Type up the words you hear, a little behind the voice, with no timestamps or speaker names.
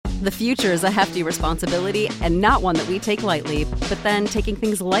The future is a hefty responsibility and not one that we take lightly, but then taking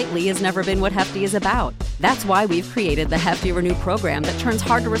things lightly has never been what Hefty is about. That's why we've created the Hefty Renew program that turns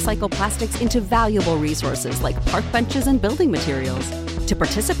hard-to-recycle plastics into valuable resources like park benches and building materials. To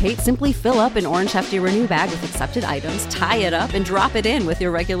participate, simply fill up an orange Hefty Renew bag with accepted items, tie it up, and drop it in with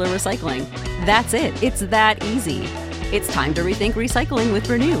your regular recycling. That's it. It's that easy. It's time to rethink recycling with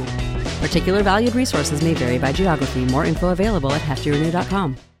Renew. Particular valued resources may vary by geography. More info available at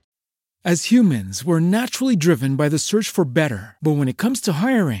heftyrenew.com. As humans, we're naturally driven by the search for better. But when it comes to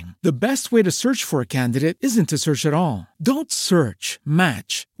hiring, the best way to search for a candidate isn't to search at all. Don't search,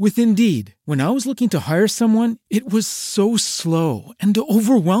 match with Indeed. When I was looking to hire someone, it was so slow and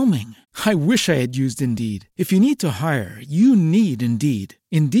overwhelming. I wish I had used Indeed. If you need to hire, you need Indeed.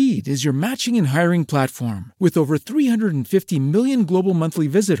 Indeed is your matching and hiring platform with over 350 million global monthly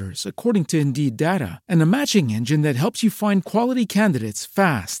visitors, according to Indeed data, and a matching engine that helps you find quality candidates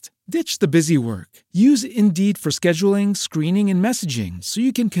fast. Ditch the busy work. Use Indeed for scheduling, screening, and messaging so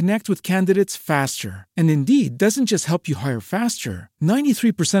you can connect with candidates faster. And Indeed doesn't just help you hire faster.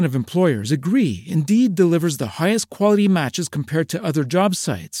 93% of employers agree Indeed delivers the highest quality matches compared to other job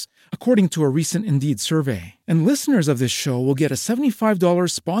sites, according to a recent Indeed survey. And listeners of this show will get a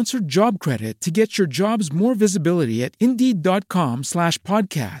 $75 sponsored job credit to get your jobs more visibility at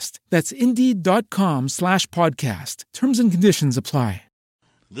Indeed.com/podcast. That's Indeed.com/podcast. Terms and conditions apply.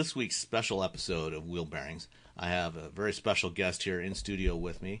 This week's special episode of Wheel Bearings, I have a very special guest here in studio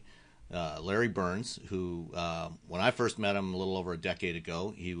with me, Larry Burns, who, when I first met him a little over a decade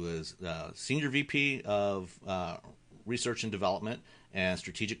ago, he was Senior VP of Research and Development and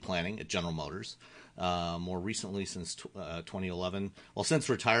Strategic Planning at General Motors. More recently, since 2011, well, since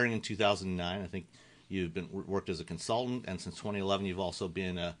retiring in 2009, I think you've worked as a consultant, and since 2011, you've also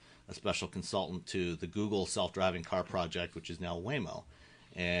been a special consultant to the Google self-driving car project, which is now Waymo.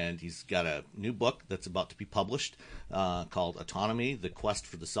 And he's got a new book that's about to be published called Autonomy, The Quest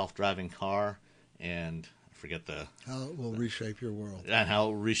for the Self-Driving Car, and I forget How it will reshape your world. And how it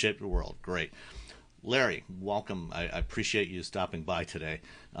will reshape your world. Great. Larry, welcome. I appreciate you stopping by today.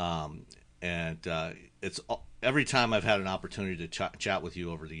 It's every time I've had an opportunity to chat with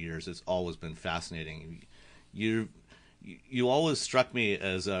you over the years, it's always been fascinating. You always struck me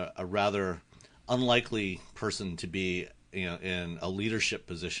as a rather unlikely person to be in a leadership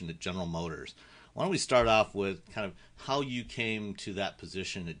position at General Motors. Why don't we start off with kind of how you came to that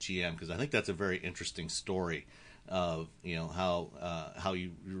position at GM? Because I think that's a very interesting story of how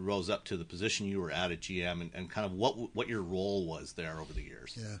you rose up to the position you were at GM and kind of what your role was there over the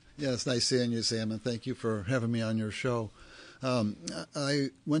years. Yeah, it's nice seeing you, Sam, and thank you for having me on your show.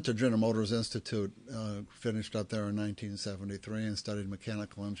 I went to General Motors Institute, finished up there in 1973, and studied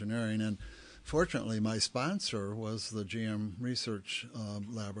mechanical engineering. And fortunately, my sponsor was the GM Research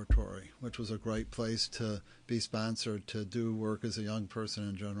Laboratory, which was a great place to be sponsored to do work as a young person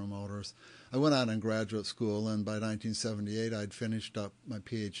in General Motors. I went on in graduate school, and by 1978, I'd finished up my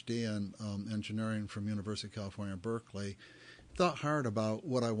PhD in engineering from University of California, Berkeley. Thought hard about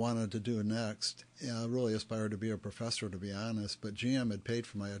what I wanted to do next. I really aspired to be a professor, to be honest, but GM had paid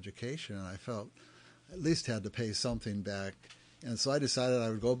for my education, and I felt at least had to pay something back. And so I decided I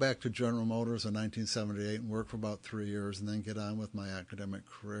would go back to General Motors in 1978 and work for about 3 years and then get on with my academic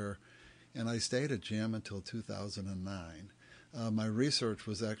career. And I stayed at GM until 2009. My research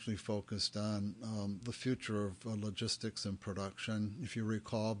was actually focused on the future of logistics and production. If you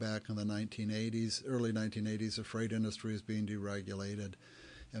recall, back in the 1980s, early 1980s, the freight industry is being deregulated.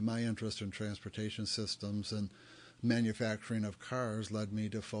 And my interest in transportation systems and manufacturing of cars led me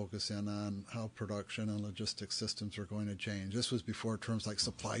to focus in on how production and logistics systems are going to change. This was before terms like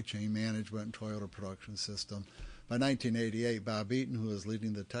supply chain management and Toyota Production System. By 1988, Bob Eaton, who was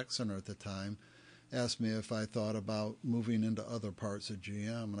leading the tech center at the time, asked me if I thought about moving into other parts of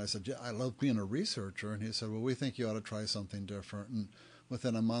GM. And I said, yeah, I love being a researcher. And he said, well, we think you ought to try something different. And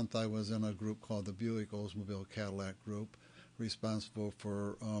within a month, I was in a group called the Buick Oldsmobile Cadillac Group, responsible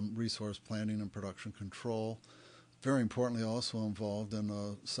for resource planning and production control. Very importantly, also involved in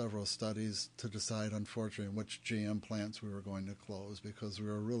several studies to decide, unfortunately, which GM plants we were going to close, because we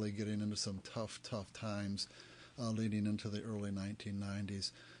were really getting into some tough times leading into the early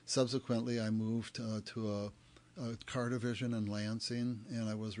 1990s. Subsequently, I moved to a car division in Lansing, and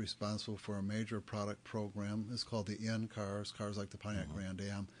I was responsible for a major product program. It's called the N-Cars, cars like the Pontiac Grand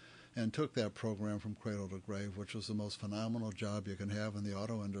Am, and took that program from cradle to grave, which was the most phenomenal job you can have in the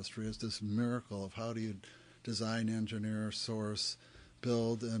auto industry. It's this miracle of how do you design, engineer, source,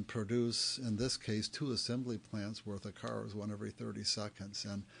 build, and produce, in this case, 2 assembly plants worth of cars, one every 30 seconds.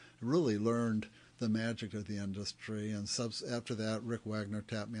 And really learned the magic of the industry. And after that, Rick Wagner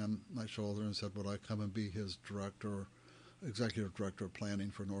tapped me on my shoulder and said, would I come and be his executive director of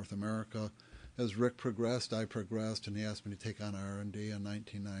planning for North America? As Rick progressed, I progressed, and he asked me to take on R&D in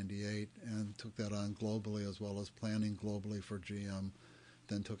 1998 and took that on globally, as well as planning globally for GM,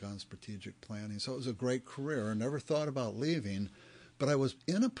 then took on strategic planning. So it was a great career. I never thought about leaving, but I was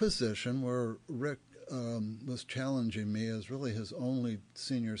in a position where Rick was challenging me as really his only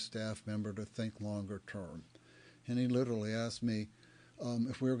senior staff member to think longer term. And he literally asked me,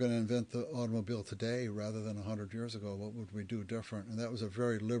 if we were going to invent the automobile today rather than 100 years ago, what would we do different? And that was a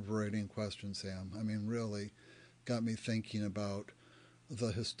very liberating question, Sam. I mean, really got me thinking about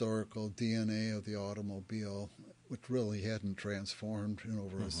the historical DNA of the automobile, which really hadn't transformed in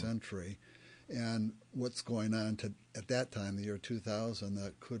over a century, and what's going on at that time, the year 2000,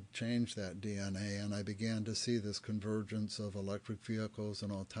 that could change that DNA. And I began to see this convergence of electric vehicles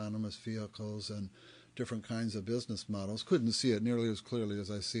and autonomous vehicles and different kinds of business models. Couldn't see it nearly as clearly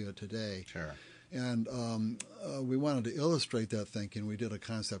as I see it today. Sure. And we wanted to illustrate that thinking. We did a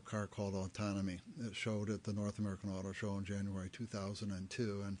concept car called Autonomy. It showed at the North American Auto Show in January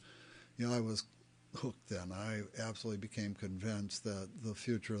 2002. And, I was hooked then. I absolutely became convinced that the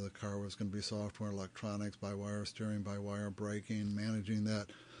future of the car was going to be software, electronics, by-wire steering, by-wire braking, managing that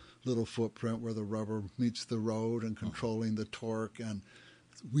little footprint where the rubber meets the road and controlling the torque and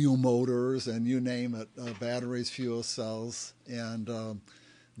wheel motors and you name it, batteries, fuel cells. And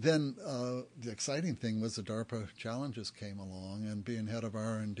then the exciting thing was the DARPA challenges came along, and being head of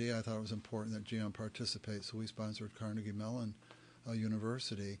R&D, I thought it was important that GM participate, so we sponsored Carnegie Mellon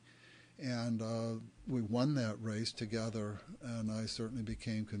University. And we won that race together, and I certainly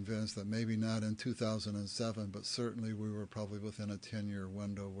became convinced that maybe not in 2007, but certainly we were probably within a 10-year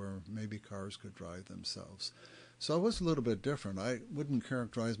window where maybe cars could drive themselves. So I was a little bit different. I wouldn't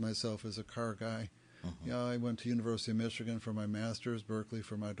characterize myself as a car guy. I went to University of Michigan for my master's, Berkeley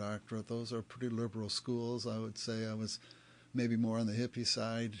for my doctorate. Those are pretty liberal schools. I would say I was maybe more on the hippie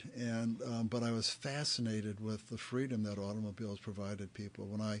side, and but I was fascinated with the freedom that automobiles provided people.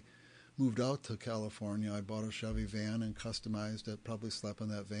 When I moved out to California, I bought a Chevy van and customized it, probably slept in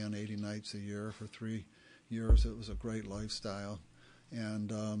that van 80 nights a year for 3 years. It was a great lifestyle.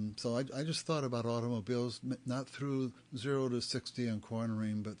 And so I just thought about automobiles, not through 0 to 60 and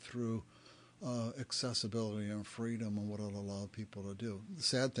cornering, but through accessibility and freedom and what it'll allow people to do. The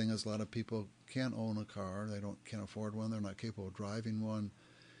sad thing is a lot of people can't own a car. They can't afford one. They're not capable of driving one,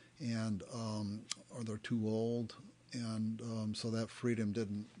 and or they're too old. And so that freedom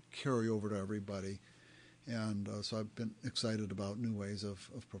didn't carry over to everybody. And so I've been excited about new ways of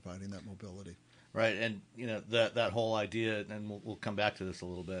providing that mobility. Right, and that whole idea, and we'll come back to this a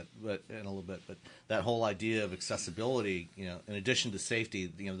little bit, but that whole idea of accessibility, in addition to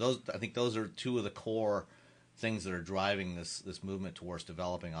safety, I think those are two of the core things that are driving this movement towards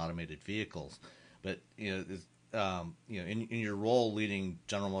developing automated vehicles. But in your role leading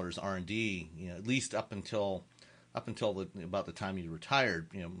General Motors R&D, at least up until about the time you retired,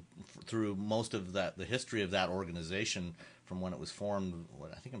 through most of the history of that organization from when it was formed,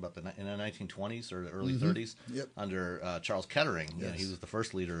 I think in the 1920s or the early 30s, Yep. under Charles Kettering. Yes. He was the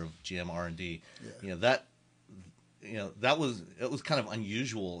first leader of GM R&D. Yeah. It was kind of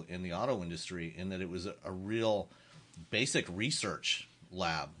unusual in the auto industry in that it was a real basic research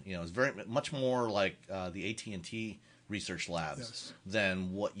lab. It was very much more like the AT&T research labs Yes.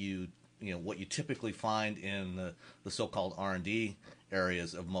 than what you typically find in the so-called R&D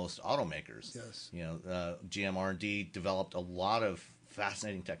areas of most automakers. Yes. GM R&D developed a lot of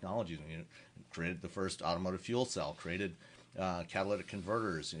fascinating technologies. Created the first automotive fuel cell, created catalytic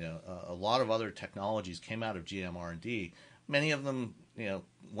converters. A lot of other technologies came out of GM R&D. Many of them,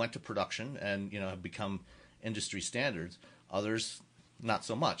 went to production and have become industry standards. Others, not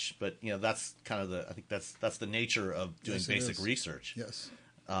so much. But that's kind of I think that's the nature of doing Yes, basic research. Yes.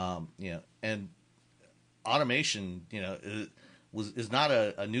 And automation, is not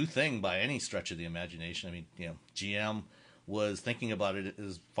a new thing by any stretch of the imagination. I mean, GM was thinking about it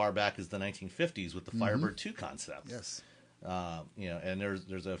as far back as the 1950s with the Firebird 2 concept. Yes. And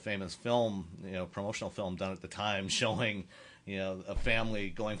there's a famous film, promotional film done at the time showing, a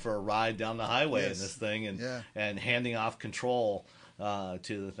family going for a ride down the highway Yes. in this thing and handing off control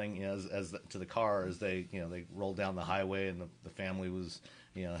to the thing, as to the car as they rolled down the highway, and the family was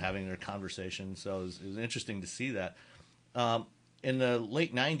having their conversation. So it was interesting to see that. In the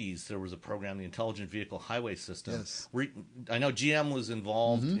late 90s, there was a program, the Intelligent Vehicle Highway System. Yes. I know GM was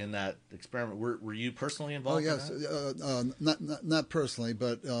involved in that experiment. Were you personally involved? Oh yes, in that? not personally,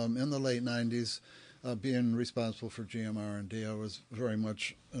 but in the late 90s, being responsible for GM R&D, I was very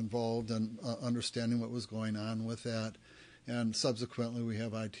much involved in understanding what was going on with that. And subsequently, we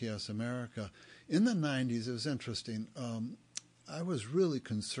have ITS America. In the 90s, it was interesting. I was really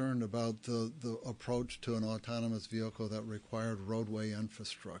concerned about the approach to an autonomous vehicle that required roadway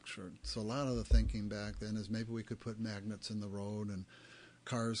infrastructure. So a lot of the thinking back then is maybe we could put magnets in the road and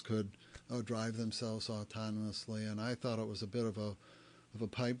cars could drive themselves autonomously. And I thought it was a bit of a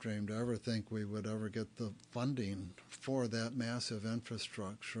pipe dream to ever think we would ever get the funding for that massive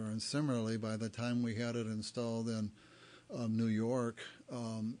infrastructure. And similarly, by the time we had it installed in New York,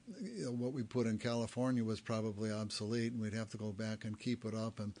 what we put in California was probably obsolete, and we'd have to go back and keep it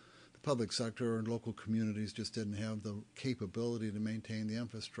up. And the public sector and local communities just didn't have the capability to maintain the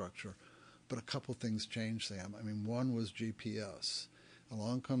infrastructure. But a couple things changed, Sam. I mean, one was GPS.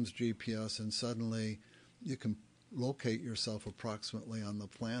 Along comes GPS, and suddenly you can locate yourself approximately on the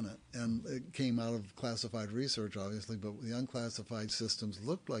planet. And it came out of classified research, obviously, but the unclassified systems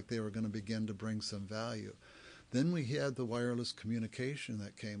looked like they were going to begin to bring some value. Then we had the wireless communication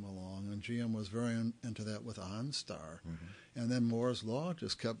that came along, and GM was very into that with OnStar. Mm-hmm. And then Moore's Law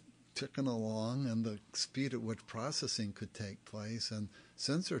just kept ticking along, and the speed at which processing could take place, and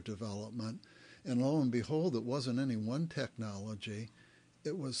sensor development. And lo and behold, it wasn't any one technology.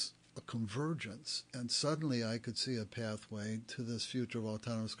 It was a convergence. And suddenly I could see a pathway to this future of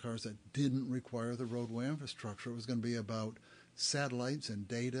autonomous cars that didn't require the roadway infrastructure. It was going to be about satellites and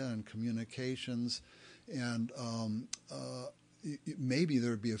data and communications. And maybe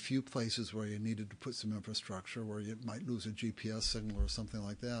there would be a few places where you needed to put some infrastructure, where you might lose a GPS signal or something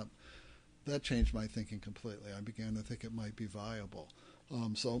like that. That changed my thinking completely. I began to think it might be viable.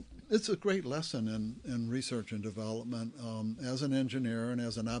 So it's a great lesson in research and development. As an engineer and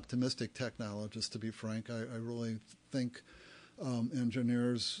as an optimistic technologist, to be frank, I really think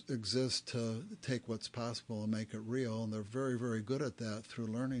engineers exist to take what's possible and make it real, and they're very, very good at that through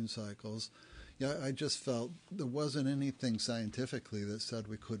learning cycles. Yeah, I just felt there wasn't anything scientifically that said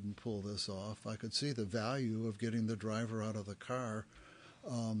we couldn't pull this off. I could see the value of getting the driver out of the car.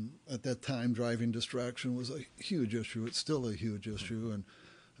 At that time, driving distraction was a huge issue. It's still a huge issue, and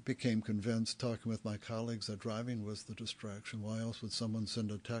I became convinced, talking with my colleagues, that driving was the distraction. Why else would someone send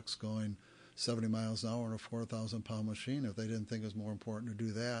a text going 70 miles an hour in a 4,000-pound machine if they didn't think it was more important to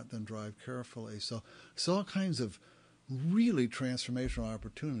do that than drive carefully? So all kinds of really transformational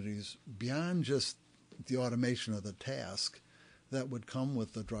opportunities beyond just the automation of the task that would come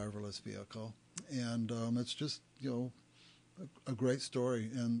with the driverless vehicle. And it's just, a great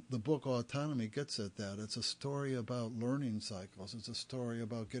story. And the book Autonomy gets at that. It's a story about learning cycles. It's a story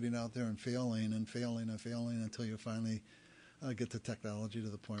about getting out there and failing until you finally get the technology to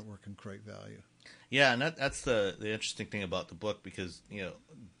the point where it can create value. Yeah, and that's the interesting thing about the book, because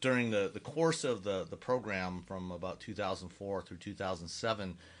during the course of the program from about 2004 through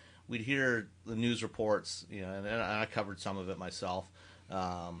 2007, we'd hear the news reports, and I covered some of it myself,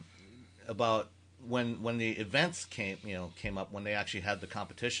 about when the events came up, when they actually had the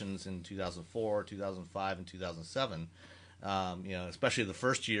competitions in 2004, 2005, and 2007. Especially the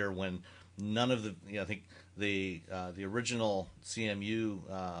first year when none of the I think the original CMU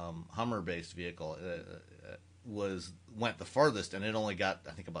Hummer-based vehicle went the farthest, and it only got,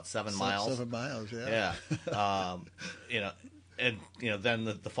 I think, about 7 miles. 7 miles, yeah. Yeah. And then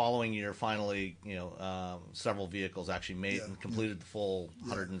the following year, finally, several vehicles actually made and completed the full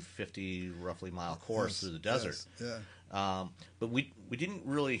 150 roughly mile course through the desert. Yes, yeah. But we didn't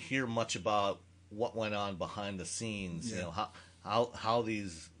really hear much about what went on behind the scenes. Yeah. How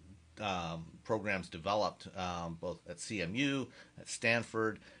these programs developed, both at CMU, at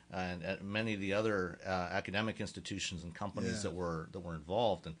Stanford, and at many of the other academic institutions and companies that were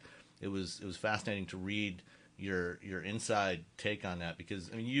involved. And it was fascinating to read your inside take on that,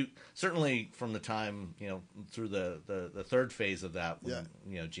 because you certainly, from the time through the third phase of that, when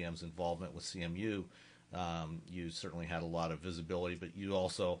GM's involvement with CMU, you certainly had a lot of visibility, but you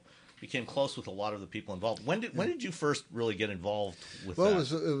also became close with a lot of the people involved. When did you first really get involved with that?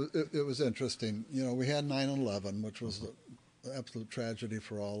 Well, it was interesting. We had 9/11, which was an absolute tragedy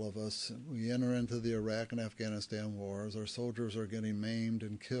for all of us. We enter into the Iraq and Afghanistan wars. Our soldiers are getting maimed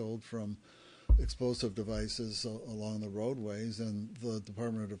and killed from explosive devices along the roadways, and the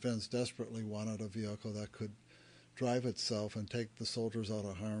Department of Defense desperately wanted a vehicle that could drive itself and take the soldiers out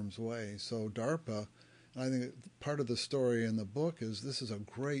of harm's way. So DARPA, I think part of the story in the book is this is a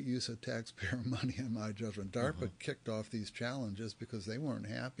great use of taxpayer money, in my judgment. DARPA kicked off these challenges because they weren't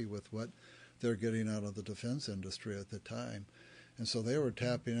happy with what they're getting out of the defense industry at the time. And so they were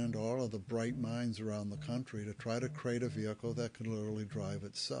tapping into all of the bright minds around the country to try to create a vehicle that could literally drive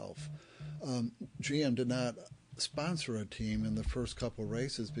itself. GM did not sponsor a team in the first couple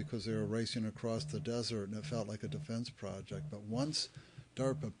races because they were racing across the desert and it felt like a defense project. But once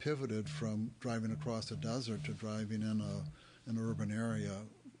DARPA pivoted from driving across the desert to driving in an urban area,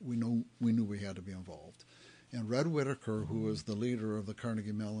 we knew we had to be involved. And Red Whitaker, who was the leader of the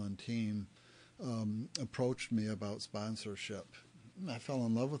Carnegie Mellon team, approached me about sponsorship. I fell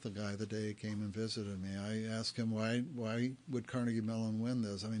in love with the guy the day he came and visited me. I asked him why would Carnegie Mellon win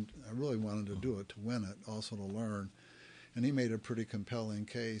this? I mean, I really wanted to do it to win it, also to learn. And he made a pretty compelling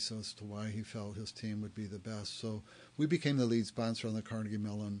case as to why he felt his team would be the best. So we became the lead sponsor on the Carnegie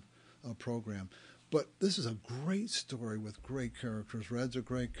Mellon program. But this is a great story with great characters. Red's a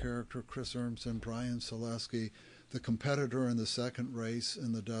great character, Chris Urmson, Brian Selesky. The competitor in the second race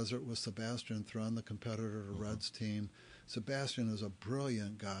in the desert was Sebastian Thrun, the competitor to Red's team. Sebastian is a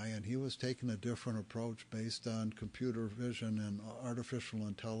brilliant guy, and he was taking a different approach based on computer vision and artificial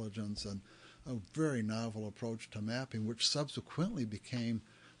intelligence and a very novel approach to mapping, which subsequently became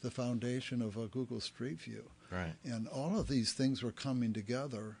the foundation of Google Street View. Right. And all of these things were coming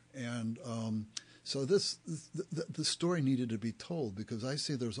together, and so the story needed to be told, because I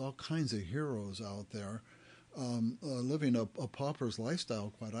see there's all kinds of heroes out there living a pauper's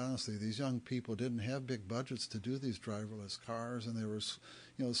lifestyle, quite honestly. These young people didn't have big budgets to do these driverless cars, and they were,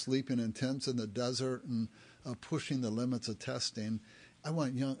 sleeping in tents in the desert and pushing the limits of testing. I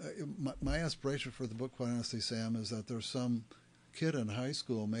want my aspiration for the book, quite honestly, Sam, is that there's some kid in high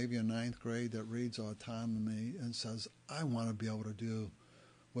school, maybe in 9th grade, that reads Autonomy and says, I want to be able to do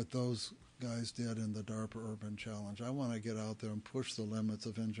what those guys did in the DARPA Urban Challenge. I want to get out there and push the limits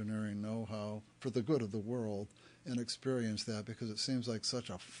of engineering know-how for the good of the world and experience that, because it seems like such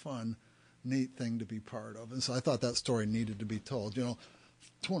a fun, neat thing to be part of. And so I thought that story needed to be told.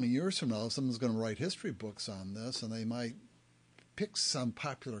 20 years from now, someone's going to write history books on this, and they might pick some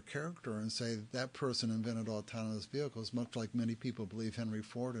popular character and say that person invented autonomous vehicles, much like many people believe Henry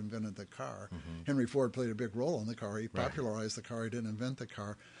Ford invented the car. Mm-hmm. Henry Ford played a big role in the car. He popularized the car. He didn't invent the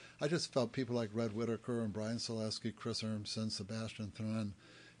car. I just felt people like Red Whitaker and Brian Selesky, Chris Urmson, Sebastian Thrun,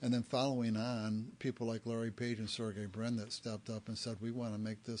 and then following on, people like Larry Page and Sergey Brin that stepped up and said, we want to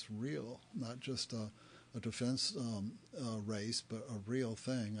make this real, not just a defense race, but a real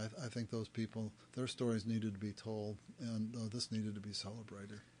thing. I think those people, their stories needed to be told, and this needed to be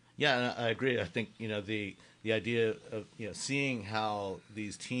celebrated. Yeah, and I agree. I think the idea of seeing how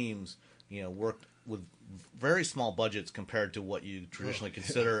these teams worked with very small budgets compared to what you traditionally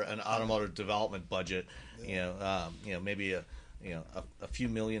consider an automotive development budget. Maybe a few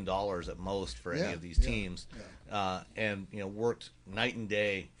 $1 million at most for any of these teams, and worked night and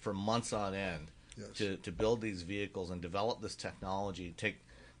day for months on end. Yes. To build these vehicles and develop this technology,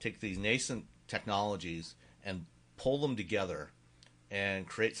 take these nascent technologies and pull them together and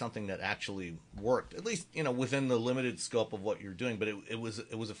create something that actually worked, at least within the limited scope of what you're doing. But it was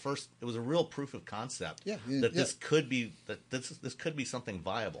a real proof of concept that this could be this could be something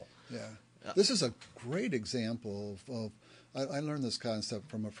viable. Yeah, this is a great example of I learned this concept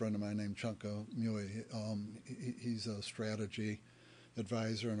from a friend of mine named Chunka Mui. He's a strategy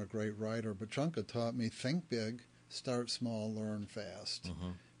advisor and a great writer, but Chunka taught me, think big, start small, learn fast.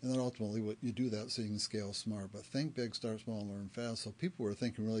 Mm-hmm. And then ultimately what you do that so you can scale smart. But think big, start small, learn fast. So people were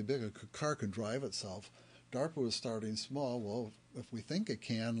thinking really big. A car could drive itself. DARPA was starting small. Well, if we think it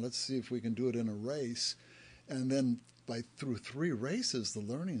can, let's see if we can do it in a race. And then through 3 races, the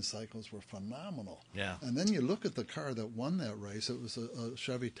learning cycles were phenomenal. Yeah. And then you look at the car that won that race. It was a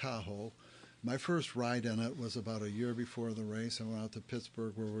Chevy Tahoe. My first ride in it was about a year before the race. I went out to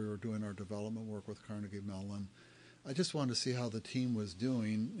Pittsburgh where we were doing our development work with Carnegie Mellon. I just wanted to see how the team was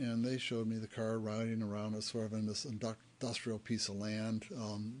doing, and they showed me the car riding around a sort of in this industrial piece of land,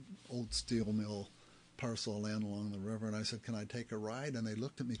 old steel mill parcel of land along the river, and I said, can I take a ride? And they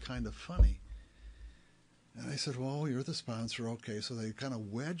looked at me kind of funny. And I said, well, you're the sponsor. Okay, so they kind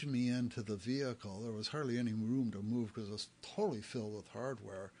of wedged me into the vehicle. There was hardly any room to move because it was totally filled with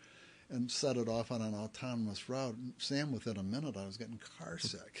hardware, and set it off on an autonomous route. Sam, within a minute, I was getting car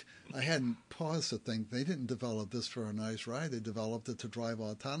sick. I hadn't paused to think. They didn't develop this for a nice ride. They developed it to drive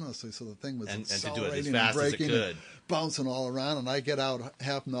autonomously, so the thing was accelerating and braking and bouncing all around. And I get out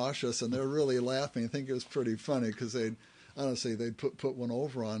half nauseous, and they're really laughing. I think it was pretty funny because they'd put one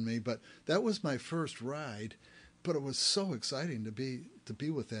over on me. But that was my first ride. But it was so exciting to be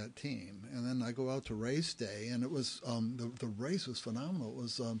with that team. And then I go out to race day, and it was the race was phenomenal. It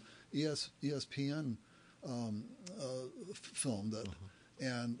was ESPN filmed it,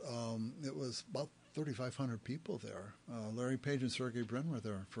 and it was about 3,500 people there. Larry Page and Sergey Brin were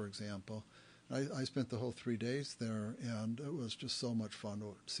there, for example. I spent the whole 3 days there, and it was just so much fun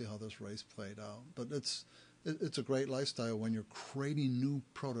to see how this race played out. But it's a great lifestyle when you're creating new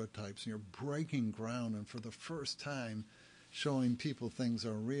prototypes and you're breaking ground and for the first time showing people things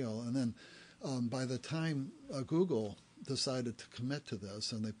are real. And then by the time Google decided to commit to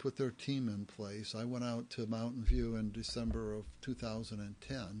this and they put their team in place, I went out to Mountain View in December of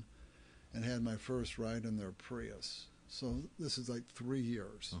 2010 and had my first ride in their Prius. So this is like 3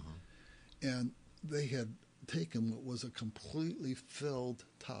 years. And they had taken what was a completely filled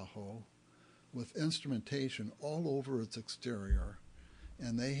Tahoe with instrumentation all over its exterior,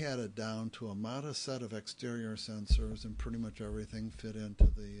 and they had it down to a modest set of exterior sensors, and pretty much everything fit into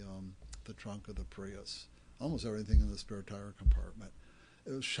the trunk of the Prius. Almost everything in the spare tire compartment.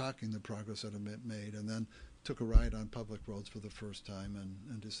 It was shocking the progress that it made, and then took a ride on public roads for the first time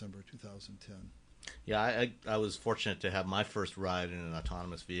in December 2010. Yeah, I was fortunate to have my first ride in an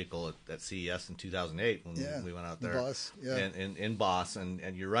autonomous vehicle at CES in 2008 when we went out there. Boss, yeah. In Boss, and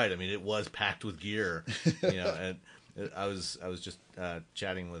you're right. I mean, it was packed with gear. And I was just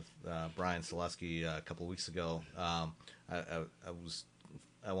chatting with Brian Selesky a couple of weeks ago. I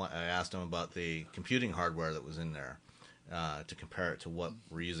asked him about the computing hardware that was in there to compare it to what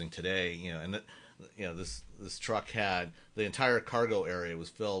we're using today. This truck had the entire cargo area was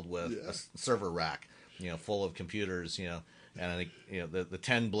filled with a server rack, full of computers, and I think the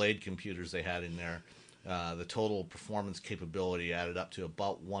 10 blade computers they had in there, the total performance capability added up to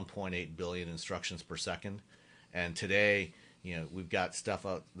about 1.8 billion instructions per second. And today, we've got stuff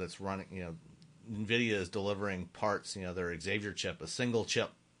out that's running. NVIDIA is delivering parts, their Xavier chip, a single chip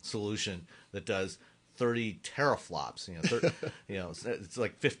solution that does 30 teraflops. It's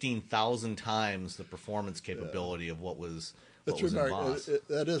like 15,000 times the performance capability of what was in Boss.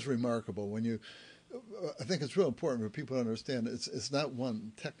 That is remarkable. I think it's real important for people to understand it's not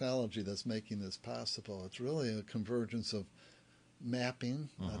one technology that's making this possible. It's really a convergence of mapping,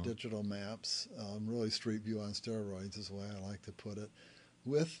 digital maps, really Street View on steroids is the way I like to put it,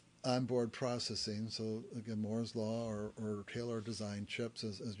 with onboard processing. So again, Moore's Law or Taylor design chips,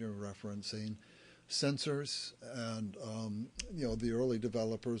 as you're referencing. Sensors, and the early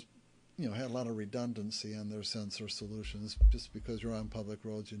developers had a lot of redundancy in their sensor solutions. Just because you're on public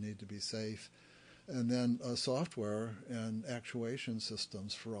roads, you need to be safe. And then software and actuation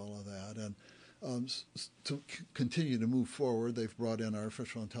systems for all of that. And to continue to move forward, they've brought in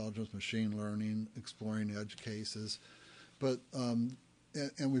artificial intelligence, machine learning, exploring edge cases, but and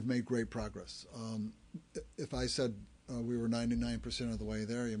we've made great progress. If I said we were 99% of the way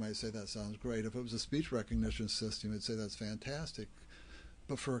there, you might say that sounds great. If it was a speech recognition system, you'd say that's fantastic.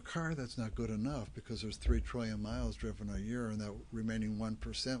 But for a car, that's not good enough because there's 3 trillion miles driven a year, and that remaining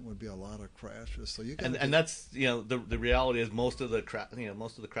 1% would be a lot of crashes. So and that's the reality is most of the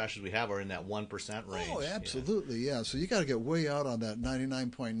crashes we have are in that 1% range. Oh, absolutely, yeah. So you got to get way out on that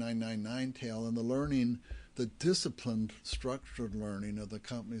 99.999 tail, and the disciplined, structured learning of the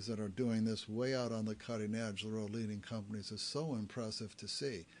companies that are doing this way out on the cutting edge, the real leading companies, is so impressive to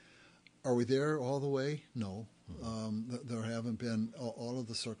see. Are we there all the way? No. There haven't been, all of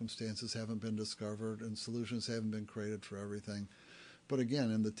the circumstances haven't been discovered and solutions haven't been created for everything. But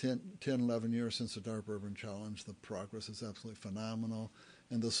again, in the 10, 11 years since the DARPA Urban Challenge, the progress is absolutely phenomenal.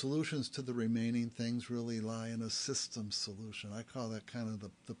 And the solutions to the remaining things really lie in a system solution. I call that kind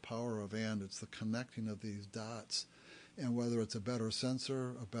of the power of and. It's the connecting of these dots. And whether it's a better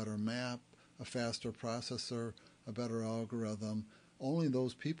sensor, a better map, a faster processor, a better algorithm, only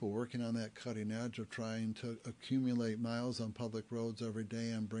those people working on that cutting edge of trying to accumulate miles on public roads every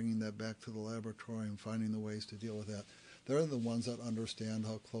day and bringing that back to the laboratory and finding the ways to deal with that, they're the ones that understand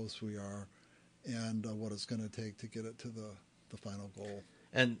how close we are and what it's going to take to get it to the final goal.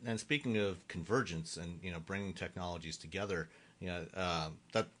 And speaking of convergence and bringing technologies together,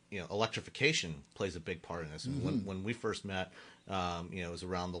 electrification plays a big part in this. Mm-hmm. When we first met, it was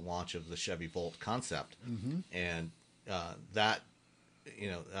around the launch of the Chevy Volt concept, and that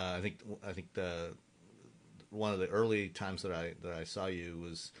I think one of the early times that I saw you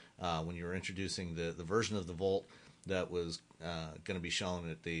was when you were introducing the version of the Volt that was going to be shown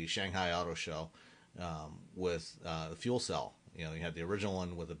at the Shanghai Auto Show with the fuel cell. You had the original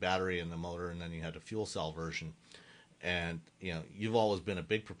one with the battery and the motor, and then you had a fuel cell version. And you've always been a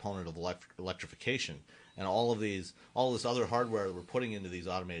big proponent of electrification, and all this other hardware that we're putting into these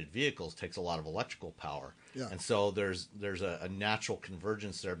automated vehicles takes a lot of electrical power. Yeah. And so there's a natural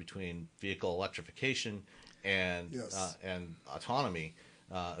convergence there between vehicle electrification and autonomy,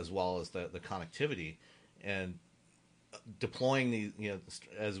 as well as the connectivity. And deploying these,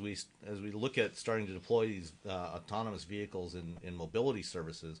 as we look at starting to deploy these autonomous vehicles in mobility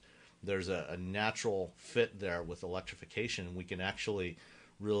services, there's a natural fit there with electrification. We can actually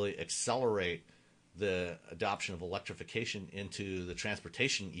really accelerate the adoption of electrification into the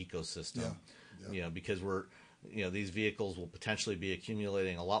transportation ecosystem. Because these vehicles will potentially be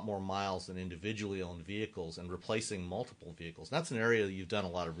accumulating a lot more miles than individually owned vehicles and replacing multiple vehicles. And that's an area that you've done a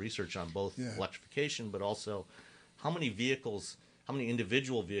lot of research on, both electrification, but also how many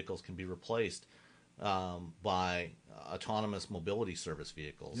individual vehicles can be replaced by autonomous mobility service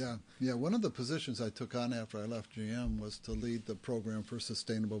vehicles. Yeah. One of the positions I took on after I left GM was to lead the program for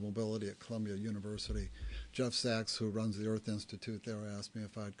sustainable mobility at Columbia University. Jeff Sachs, who runs the Earth Institute there, asked me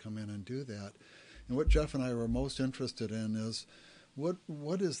if I'd come in and do that. And what Jeff and I were most interested in is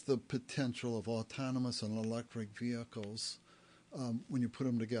what is the potential of autonomous and electric vehicles when you put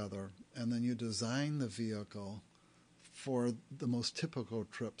them together, and then you design the vehicle for the most typical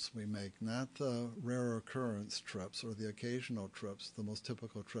trips we make, not the rare occurrence trips or the occasional trips, the most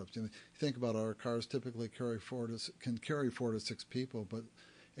typical trips. You think about our cars typically can carry 4 to 6 people, but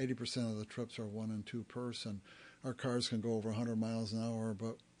 80% of the trips are 1 and 2 person. Our cars can go over 100 miles an hour,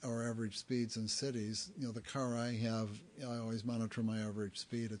 but our average speeds in cities, the car I have, I always monitor my average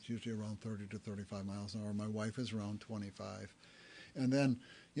speed. It's usually around 30 to 35 miles an hour. My wife is around 25. And then,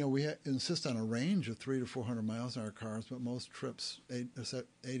 we insist on a range of 300 to 400 miles in our cars, but most trips,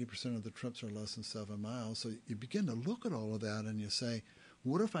 80% of the trips are less than 7 miles. So you begin to look at all of that and you say,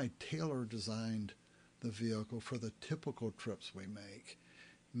 what if I tailor designed the vehicle for the typical trips we make?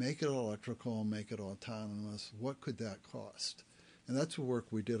 Make it electrical, make it autonomous. What could that cost? And that's the work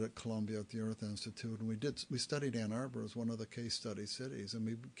we did at Columbia at the Earth Institute. And we studied Ann Arbor as one of the case study cities, and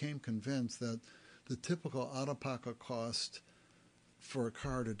we became convinced that the typical out-of-pocket cost for a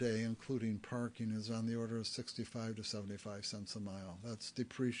car today, including parking, is on the order of 65 to 75 cents a mile. That's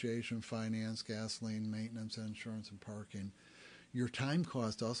depreciation, finance, gasoline, maintenance, insurance, and parking. Your time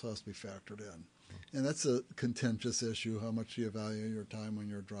cost also has to be factored in. And that's a contentious issue. How much do you value your time when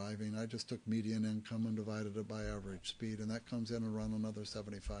you're driving? I just took median income and divided it by average speed, and that comes in around another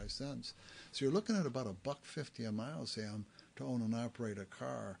 75 cents. So you're looking at about $1.50 a mile, Sam, to own and operate a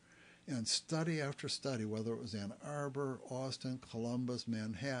car. And study after study, whether it was Ann Arbor, Austin, Columbus,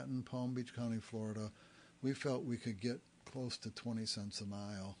 Manhattan, Palm Beach County, Florida, we felt we could get close to 20 cents a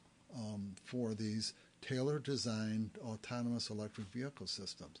mile for these tailor-designed autonomous electric vehicle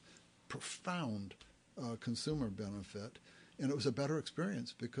systems. Profound consumer benefit, and it was a better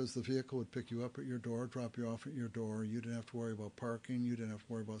experience because the vehicle would pick you up at your door, drop you off at your door. You didn't have to worry about parking. You didn't have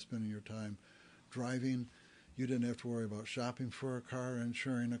to worry about spending your time driving. You didn't have to worry about shopping for a car,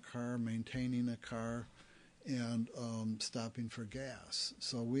 insuring a car, maintaining a car, and stopping for gas.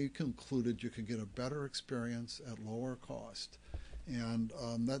 So we concluded you could get a better experience at lower cost. And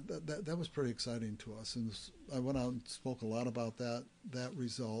that was pretty exciting to us. And I went out and spoke a lot about that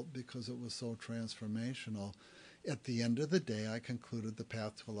result because it was so transformational. At the end of the day, I concluded the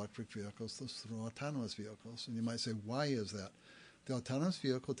path to electric vehicles is through autonomous vehicles. And you might say, why is that? The autonomous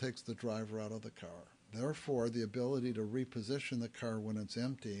vehicle takes the driver out of the car. Therefore, the ability to reposition the car when it's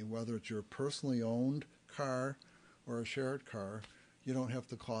empty, whether it's your personally owned car or a shared car, you don't have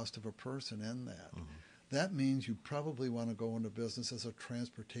the cost of a person in that. Mm-hmm. That means you probably want to go into business as a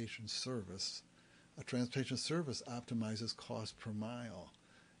transportation service. A transportation service optimizes cost per mile.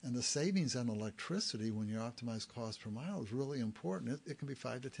 And the savings on electricity when you optimize cost per mile is really important. It can be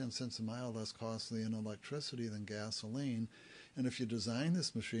 5 to 10 cents a mile less costly in electricity than gasoline. And if you design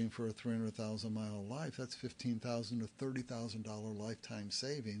this machine for a 300,000-mile life, that's $15,000 to $30,000 lifetime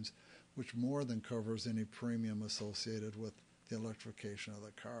savings, which more than covers any premium associated with the electrification of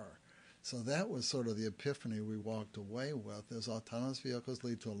the car. So that was sort of the epiphany we walked away with. As autonomous vehicles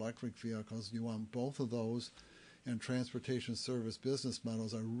lead to electric vehicles, you want both of those and transportation service business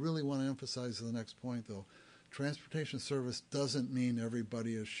models. I really want to emphasize the next point, though. Transportation service doesn't mean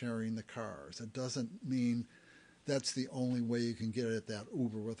everybody is sharing the cars. It doesn't mean that's the only way you can get at that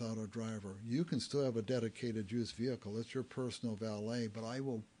Uber without a driver. You can still have a dedicated used vehicle. It's your personal valet, but I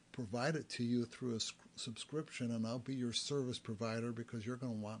will provide it to you through a subscription, and I'll be your service provider because you're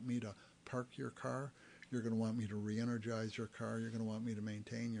going to want me to park your car. You're going to want me to re-energize your car. You're going to want me to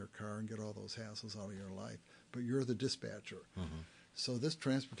maintain your car and get all those hassles out of your life. But you're the dispatcher. Mm-hmm. So this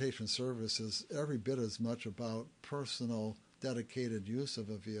transportation service is every bit as much about personal, dedicated use of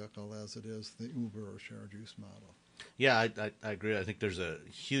a vehicle as it is the Uber or shared use model. Yeah, I agree. I think there's a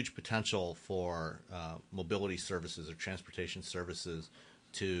huge potential for mobility services or transportation services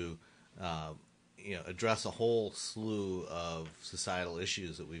to address a whole slew of societal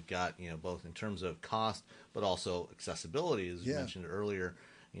issues that we've got, both in terms of cost, but also accessibility, as you mentioned earlier.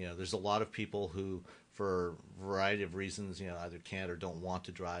 There's a lot of people who, for a variety of reasons, either can't or don't want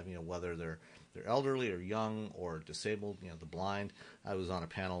to drive, whether they're elderly or young or disabled, the blind. I was on a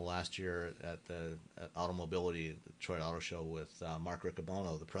panel last year at Automobility, the Detroit Auto Show, with Mark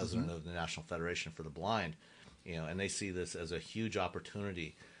Riccobono, the president of the National Federation for the Blind, and they see this as a huge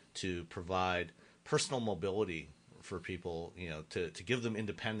opportunity to provide personal mobility for people, to give them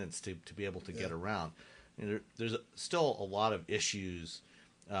independence to be able to get around. There's still a lot of issues,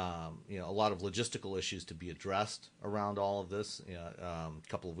 a lot of logistical issues to be addressed around all of this. A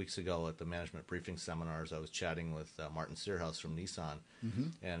couple of weeks ago at the management briefing seminars, I was chatting with Martin Searhouse from Nissan,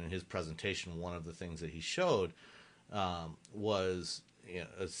 and in his presentation, one of the things that he showed was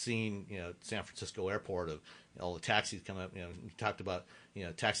a scene, San Francisco airport, of all the taxis come up. He talked about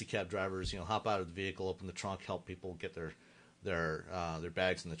taxi cab drivers, hop out of the vehicle, open the trunk, help people get their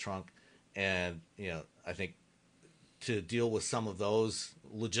bags in the trunk, and I think to deal with some of those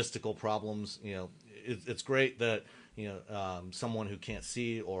logistical problems, it's great that someone who can't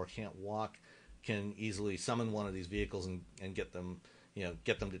see or can't walk can easily summon one of these vehicles and get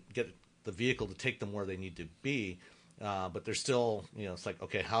the vehicle to take them where they need to be. But there's still, it's like,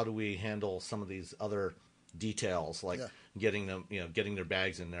 okay, how do we handle some of these other details, like getting them, getting their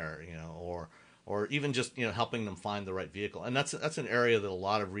bags in there, or even just helping them find the right vehicle. And that's an area that a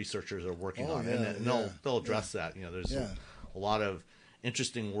lot of researchers are working on, and they'll address that. There's a lot of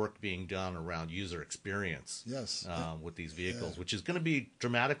interesting work being done around user experience with these vehicles, which is going to be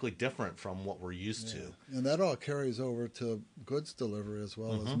dramatically different from what we're used to. And that all carries over to goods delivery as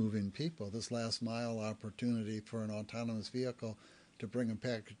well as moving people. This last mile opportunity for an autonomous vehicle to bring a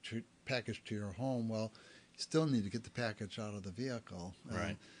package to your home, well, you still need to get the package out of the vehicle.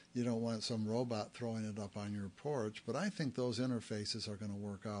 Right. You don't want some robot throwing it up on your porch, but I think those interfaces are going to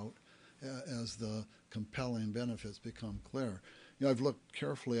work out as the compelling benefits become clear. I've looked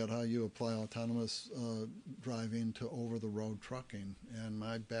carefully at how you apply autonomous driving to over-the-road trucking, and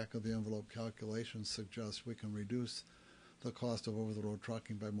my back-of-the-envelope calculations suggest we can reduce the cost of over-the-road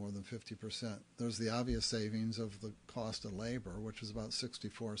trucking by more than 50%. There's the obvious savings of the cost of labor, which is about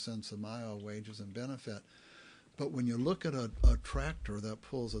 64 cents a mile, wages and benefit. But when you look at a tractor that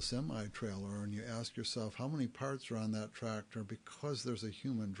pulls a semi-trailer and you ask yourself how many parts are on that tractor because there's a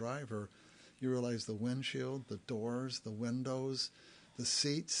human driver, you realize the windshield, the doors, the windows, the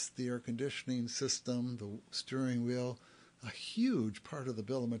seats, the air conditioning system, the steering wheel. A huge part of the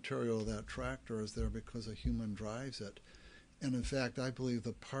bill of material of that tractor is there because a human drives it. And in fact, I believe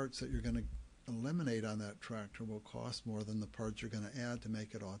the parts that you're going to eliminate on that tractor will cost more than the parts you're going to add to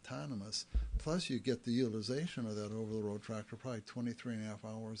make it autonomous. Plus, you get the utilization of that over-the-road tractor probably 23 and a half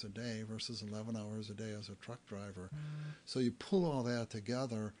hours a day versus 11 hours a day as a truck driver. So you pull all that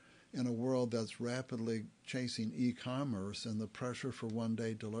together in a world that's rapidly chasing e-commerce, and the pressure for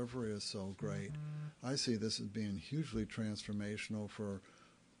one-day delivery is so great. I see this as being hugely transformational for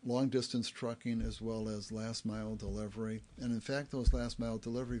long-distance trucking as well as last-mile delivery. And in fact, those last-mile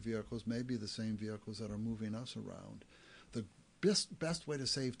delivery vehicles may be the same vehicles that are moving us around. The best way to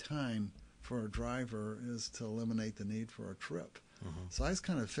save time for a driver is to eliminate the need for a trip. So I was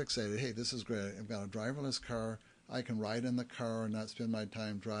kind of fixated, hey, this is great. I've got a driverless car. I can ride in the car and not spend my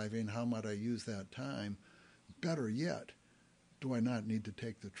time driving. How might I use that time? Better yet, do I not need to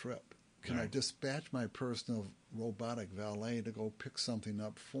take the trip? Can I dispatch my personal robotic valet to go pick something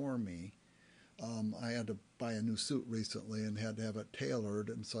up for me? I had to buy a new suit recently and had to have it tailored,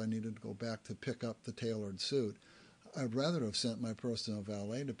 and so I needed to go back to pick up the tailored suit. I'd rather have sent my personal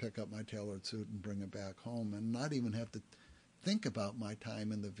valet to pick up my tailored suit and bring it back home and not even have to think about my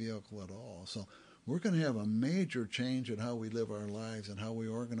time in the vehicle at all. So we're going to have a major change in how we live our lives and how we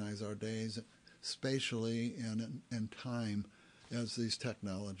organize our days spatially and in time as these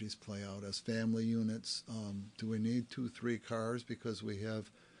technologies play out. As family units, do we need 2, 3 cars because we have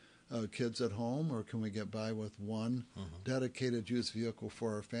kids at home, or can we get by with one dedicated used vehicle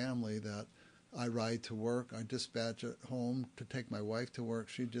for our family that I ride to work, I dispatch at home to take my wife to work,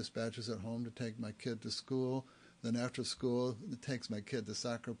 she dispatches at home to take my kid to school, then after school it takes my kid to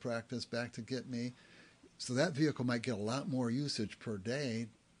soccer practice, back to get me. So that vehicle might get a lot more usage per day,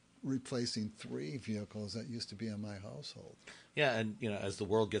 replacing 3 vehicles that used to be in my household. Yeah, and as the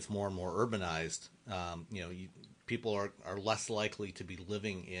world gets more and more urbanized, people are less likely to be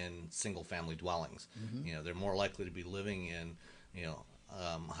living in single-family dwellings. They're more likely to be living in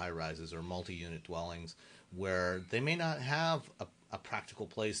high rises or multi-unit dwellings where they may not have a practical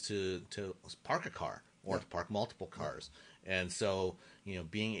place to park a car or to park multiple cars. And so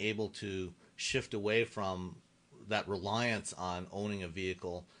being able to shift away from that reliance on owning a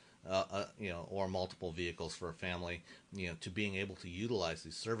vehicle, or multiple vehicles for a family, to being able to utilize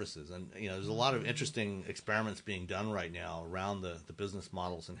these services. And there's a lot of interesting experiments being done right now around the business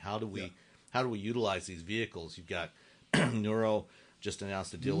models and how do we utilize these vehicles. You've got Nuro just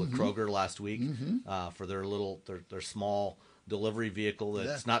announced a deal with Kroger last week for their small delivery vehicle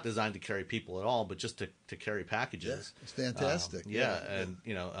that's not designed to carry people at all, but just to carry packages. It's fantastic. And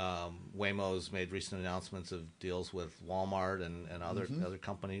Waymo's made recent announcements of deals with Walmart and other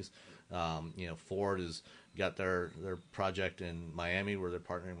companies. Ford has got their project in Miami where they're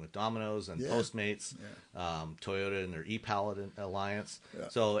partnering with Domino's and Postmates. Toyota and their e-Pallet Alliance.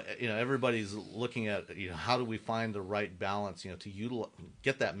 So everybody's looking at how do we find the right balance to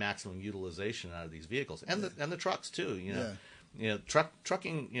get that maximum utilization out of these vehicles and the trucks too.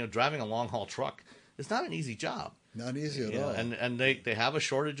 Trucking, driving a long haul truck is not an easy job. Not easy at all. And they have a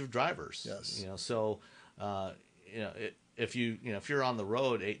shortage of drivers. Yes. If you're on the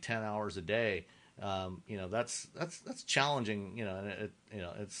road 8-10 hours a day, that's challenging.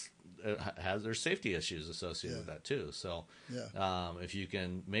 There's safety issues associated with that too. So if you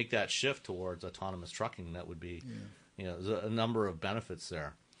can make that shift towards autonomous trucking, that would be there's a number of benefits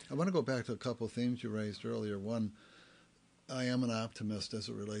there. I want to go back to a couple of themes you raised earlier. One, I am an optimist as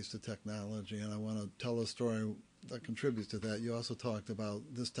it relates to technology, and I want to tell a story that contributes to that. You also talked about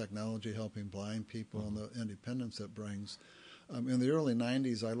this technology helping blind people and the independence it brings. In the early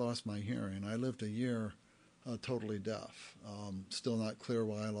 90s, I lost my hearing. I lived a year totally deaf. Still not clear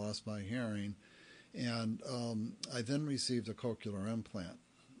why I lost my hearing. And I then received a cochlear implant,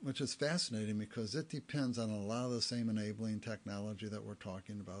 which is fascinating because it depends on a lot of the same enabling technology that we're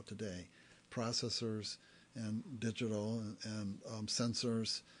talking about today. Processors and digital and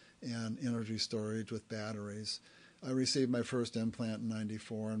sensors and energy storage with batteries. I received my first implant in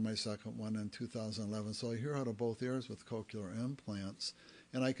 94 and my second one in 2011. So I hear out of both ears with cochlear implants,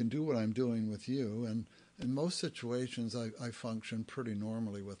 and I can do what I'm doing with you. And in most situations, I function pretty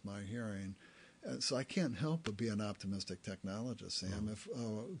normally with my hearing. So I can't help but be an optimistic technologist, Sam. If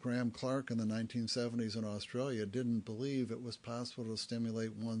Graham Clark in the 1970s in Australia didn't believe it was possible to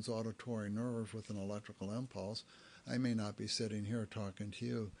stimulate one's auditory nerve with an electrical impulse, I may not be sitting here talking to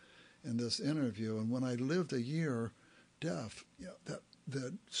you in this interview. And when I lived a year deaf,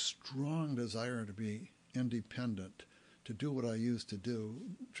 that strong desire to be independent, to do what I used to do,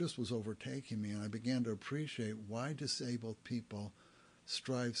 just was overtaking me. And I began to appreciate why disabled people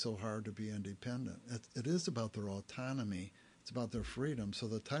strive so hard to be independent. It is about their autonomy. It's about their freedom. So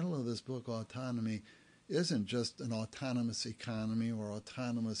the title of this book, Autonomy, isn't just an autonomous economy or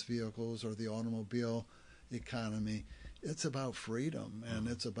autonomous vehicles or the automobile economy. It's about freedom, and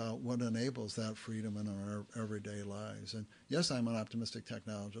it's about what enables that freedom in our everyday lives. And yes, I'm an optimistic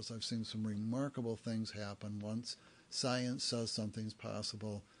technologist. I've seen some remarkable things happen once science says something's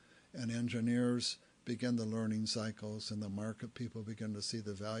possible, and engineers begin the learning cycles, and the market people begin to see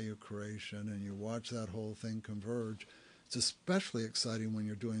the value creation, and you watch that whole thing converge. It's especially exciting when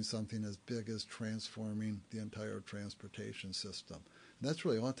you're doing something as big as transforming the entire transportation system. And that's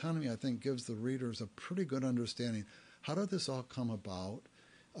really autonomy, I think, gives the readers a pretty good understanding. How did this all come about?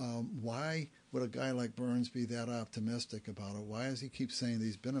 Why would a guy like Burns be that optimistic about it? Why does he keep saying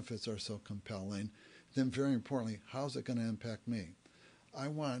these benefits are so compelling? Then, very importantly, how's it going to impact me? I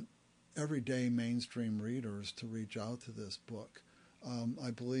want everyday mainstream readers to reach out to this book.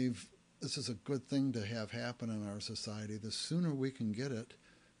 I believe this is a good thing to have happen in our society. The sooner we can get it,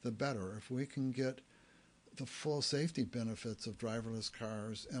 the better. If we can get the full safety benefits of driverless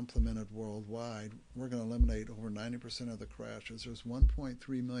cars implemented worldwide, we're going to eliminate over 90% of the crashes. There's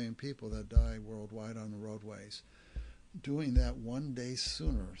 1.3 million people that die worldwide on the roadways. Doing that one day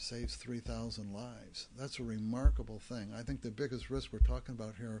sooner saves 3,000 lives. That's a remarkable thing. I think the biggest risk we're talking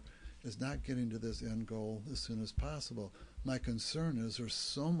about here is not getting to this end goal as soon as possible. My concern is there's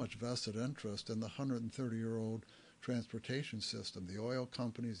so much vested interest in the 130-year-old transportation system. The oil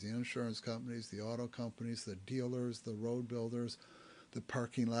companies, the insurance companies, the auto companies, the dealers, the road builders, the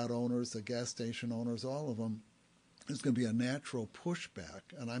parking lot owners, the gas station owners, all of them. There's going to be a natural pushback,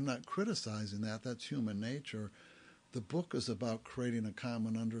 and I'm not criticizing that. That's human nature. The book is about creating a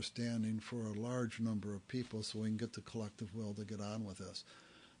common understanding for a large number of people so we can get the collective will to get on with this.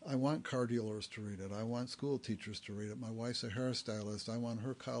 I want car dealers to read it. I want school teachers to read it. My wife's a hairstylist. I want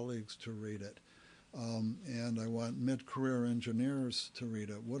her colleagues to read it. And I want mid-career engineers to read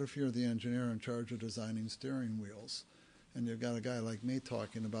it. What if you're the engineer in charge of designing steering wheels and you've got a guy like me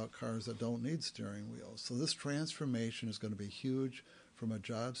talking about cars that don't need steering wheels? So this transformation is going to be huge from a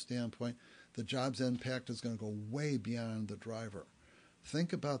job standpoint. The jobs impact is going to go way beyond the driver.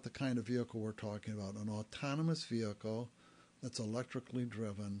 Think about the kind of vehicle we're talking about. An autonomous vehicle that's electrically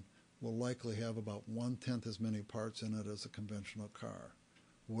driven will likely have about 1/10 as many parts in it as a conventional car.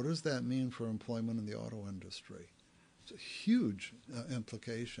 What does that mean for employment in the auto industry? It's a huge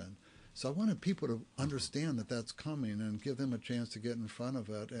implication. So I wanted people to understand that that's coming and give them a chance to get in front of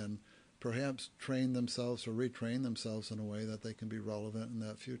it and perhaps train themselves or retrain themselves in a way that they can be relevant in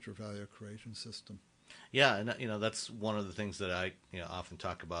that future value creation system. Yeah, and that's one of the things that I often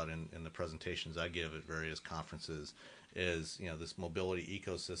talk about in the presentations I give at various conferences is this mobility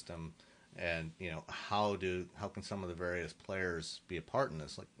ecosystem, and how can some of the various players be a part in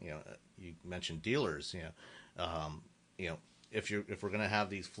this? Like you mentioned dealers. If we're going to have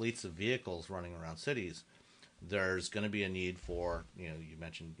these fleets of vehicles running around cities, there's going to be a need for you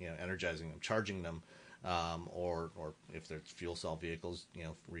mentioned energizing them, charging them, or if they're fuel cell vehicles,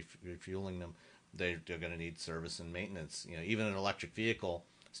 refueling them. They're going to need service and maintenance. Even an electric vehicle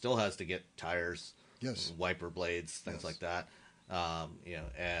still has to get tires, yes, wiper blades, things like that.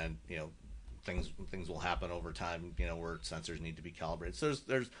 And things will happen over time. Where sensors need to be calibrated. So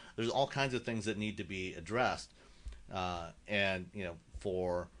there's all kinds of things that need to be addressed. And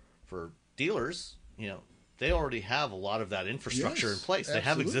for dealers, they already have a lot of that infrastructure in place. They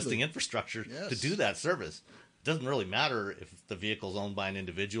have existing infrastructure to do that service. It doesn't really matter if the vehicle is owned by an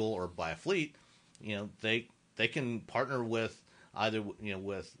individual or by a fleet. They can partner with either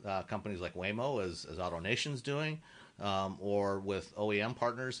with companies like Waymo, as AutoNation's doing, or with OEM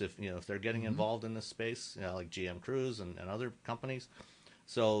partners if they're getting involved in this space, like GM Cruise and other companies.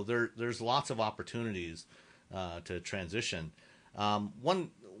 So there's lots of opportunities to transition.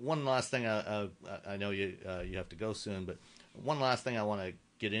 One last thing, I know you have to go soon, but one last thing I want to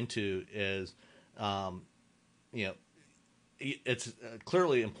get into is it's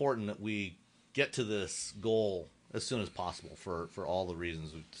clearly important that we get to this goal as soon as possible for all the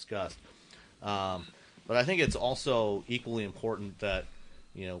reasons we've discussed. But I think it's also equally important that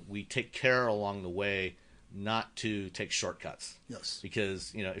we take care along the way not to take shortcuts. Yes.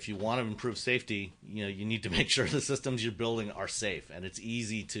 Because if you want to improve safety, you need to make sure the systems you're building are safe, and it's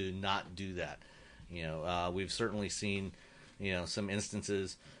easy to not do that. We've certainly seen some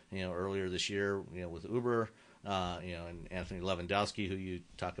instances earlier this year with Uber. And Anthony Lewandowski, who you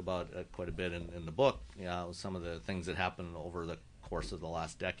talk about quite a bit in the book, some of the things that happened over the course of the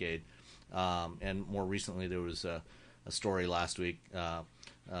last decade. And more recently, there was a story last week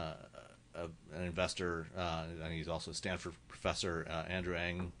of an investor, and he's also a Stanford professor, Andrew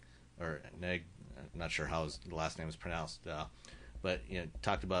Ng, or Neg, I'm not sure how the last name is pronounced, but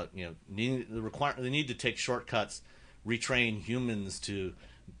talked about the need to take shortcuts, retrain humans to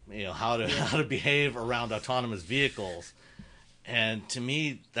how to behave around autonomous vehicles, and to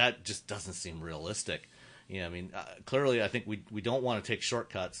me that just doesn't seem realistic. Clearly I think we don't want to take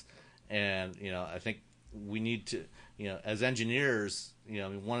shortcuts, and I think we need to as engineers,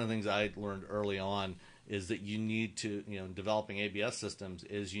 one of the things I learned early on is that you need to developing ABS systems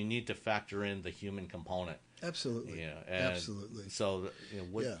is you need to factor in the human component. Absolutely. Absolutely. So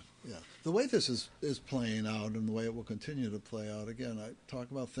the way this is playing out and the way it will continue to play out, again, I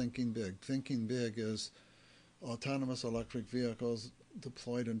talk about thinking big. Thinking big is autonomous electric vehicles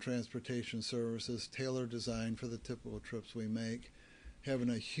deployed in transportation services, tailor designed for the typical trips we make,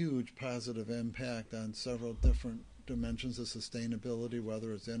 having a huge positive impact on several different dimensions of sustainability,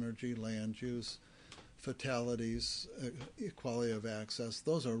 whether it's energy, land use, fatalities, equality of access.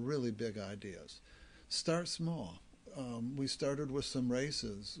 Those are really big ideas. Start small. We started with some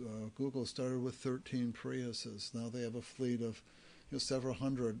races. Google started with 13 Priuses. Now they have a fleet of several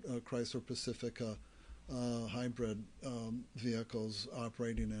hundred Chrysler Pacifica hybrid vehicles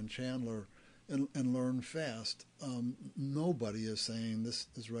operating in Chandler, and learn fast. Nobody is saying this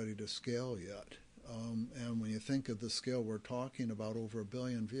is ready to scale yet. And when you think of the scale we're talking about, over 1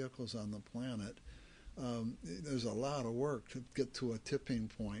 billion vehicles on the planet, there's a lot of work to get to a tipping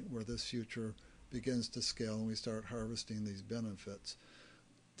point where this future begins to scale and we start harvesting these benefits.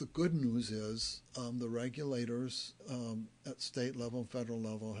 The good news is the regulators at state level, federal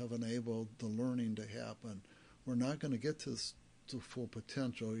level have enabled the learning to happen. We're not going to get to full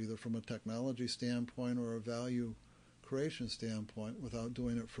potential either from a technology standpoint or a value creation standpoint without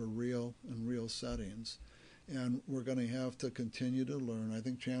doing it for real settings. And we're going to have to continue to learn. I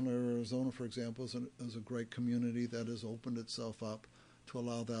think Chandler, Arizona, for example, is a great community that has opened itself up to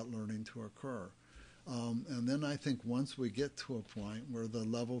allow that learning to occur. And then I think once we get to a point where the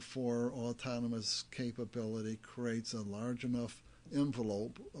level 4 autonomous capability creates a large enough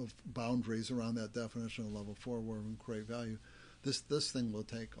envelope of boundaries around that definition of level 4 where we can create value, this thing will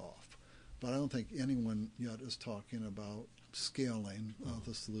take off. But I don't think anyone yet is talking about scaling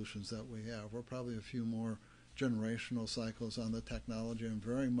the solutions that we have. We're probably a few more generational cycles on the technology, and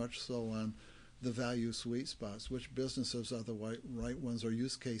very much so on the value sweet spots. Which businesses are the right ones, or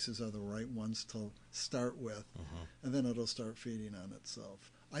use cases are the right ones to start with, and then it'll start feeding on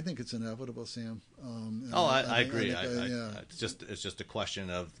itself. I think it's inevitable, Sam. I agree. It's just a question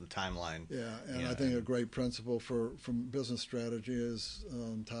of the timeline. Yeah, and I think a great principle from business strategy is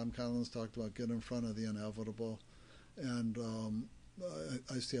Tom Collins talked about get in front of the inevitable, and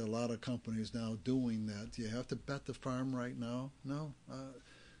I see a lot of companies now doing that. Do you have to bet the farm right now? No,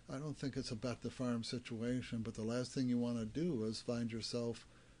 I don't think it's a bet the farm situation. But the last thing you want to do is find yourself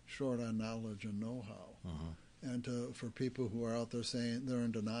short on knowledge and know-how. And for people who are out there saying they're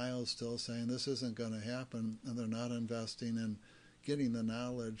in denial, still saying this isn't going to happen, and they're not investing in getting the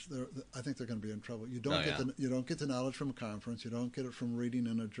knowledge, I think they're going to be in trouble. You don't get the knowledge from a conference. You don't get it from reading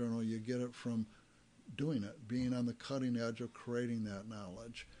in a journal. You get it from doing it, being on the cutting edge of creating that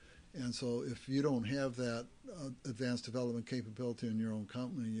knowledge. And so if you don't have that advanced development capability in your own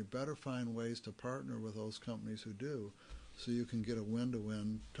company, you better find ways to partner with those companies who do, so you can get a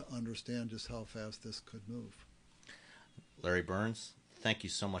win-to-win to understand just how fast this could move. Larry Burns, thank you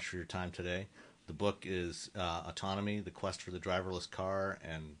so much for your time today. The book is Autonomy, The Quest for the Driverless Car,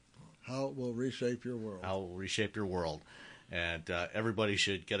 and How It Will Reshape Your World. How It Will Reshape Your World. And everybody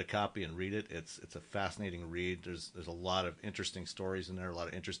should get a copy and read it. It's a fascinating read. There's a lot of interesting stories in there, a lot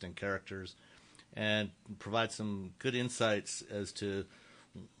of interesting characters, and provide some good insights as to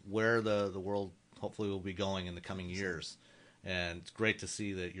where the world hopefully will be going in the coming years. And it's great to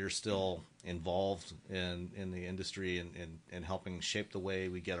see that you're still involved in the industry and helping shape the way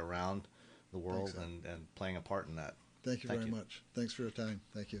we get around the world and playing a part in that. Thank you very much. Thanks for your time.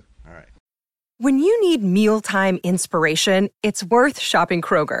 Thank you. All right. When you need mealtime inspiration, it's worth shopping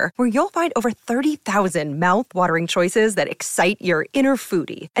Kroger, where you'll find over 30,000 mouth-watering choices that excite your inner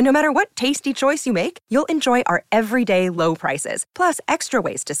foodie. And no matter what tasty choice you make, you'll enjoy our everyday low prices, plus extra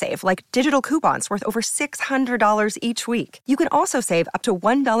ways to save, like digital coupons worth over $600 each week. You can also save up to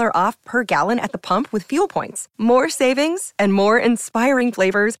 $1 off per gallon at the pump with fuel points. More savings and more inspiring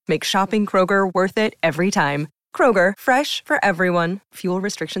flavors make shopping Kroger worth it every time. Kroger, fresh for everyone. Fuel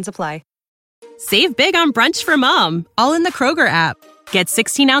restrictions apply. Save big on brunch for mom, all in the Kroger app. Get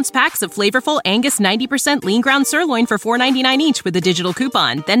 16-ounce packs of flavorful Angus 90% lean ground sirloin for $4.99 each with a digital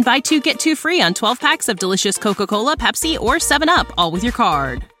coupon. Then buy 2, get 2 free on 12 packs of delicious Coca-Cola, Pepsi, or 7-Up, all with your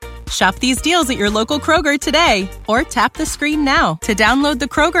card. Shop these deals at your local Kroger today, or tap the screen now to download the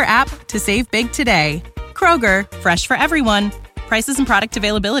Kroger app to save big today. Kroger, fresh for everyone. Prices and product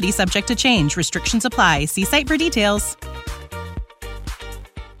availability subject to change. Restrictions apply. See site for details.